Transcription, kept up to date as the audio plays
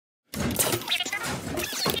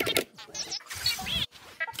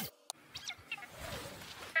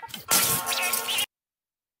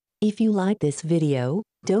If you like this video,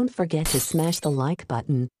 don't forget to smash the like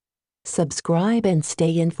button. Subscribe and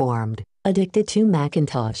stay informed. Addicted to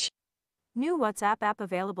Macintosh. New WhatsApp app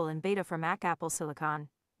available in beta for Mac. Apple Silicon.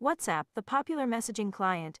 WhatsApp, the popular messaging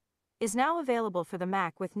client, is now available for the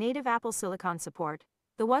Mac with native Apple Silicon support.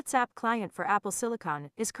 The WhatsApp client for Apple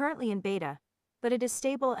Silicon is currently in beta, but it is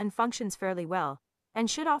stable and functions fairly well,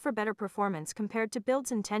 and should offer better performance compared to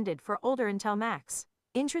builds intended for older Intel Macs.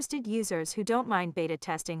 Interested users who don't mind beta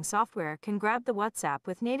testing software can grab the WhatsApp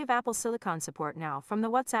with native Apple Silicon support now from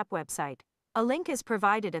the WhatsApp website. A link is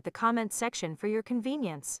provided at the comments section for your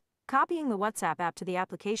convenience. Copying the WhatsApp app to the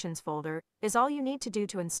Applications folder is all you need to do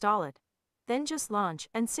to install it. Then just launch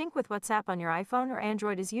and sync with WhatsApp on your iPhone or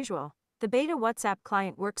Android as usual. The beta WhatsApp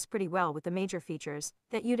client works pretty well with the major features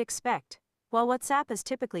that you'd expect. While WhatsApp is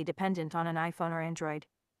typically dependent on an iPhone or Android,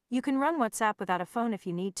 you can run WhatsApp without a phone if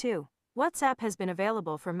you need to. WhatsApp has been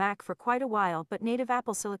available for Mac for quite a while, but native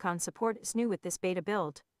Apple Silicon support is new with this beta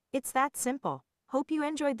build. It's that simple. Hope you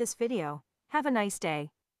enjoyed this video. Have a nice day.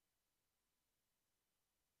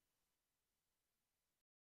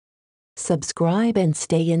 Subscribe and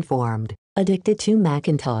stay informed. Addicted to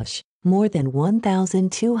Macintosh. More than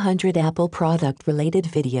 1,200 Apple product-related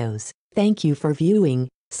videos. Thank you for viewing,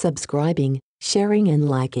 subscribing, sharing and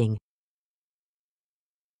liking.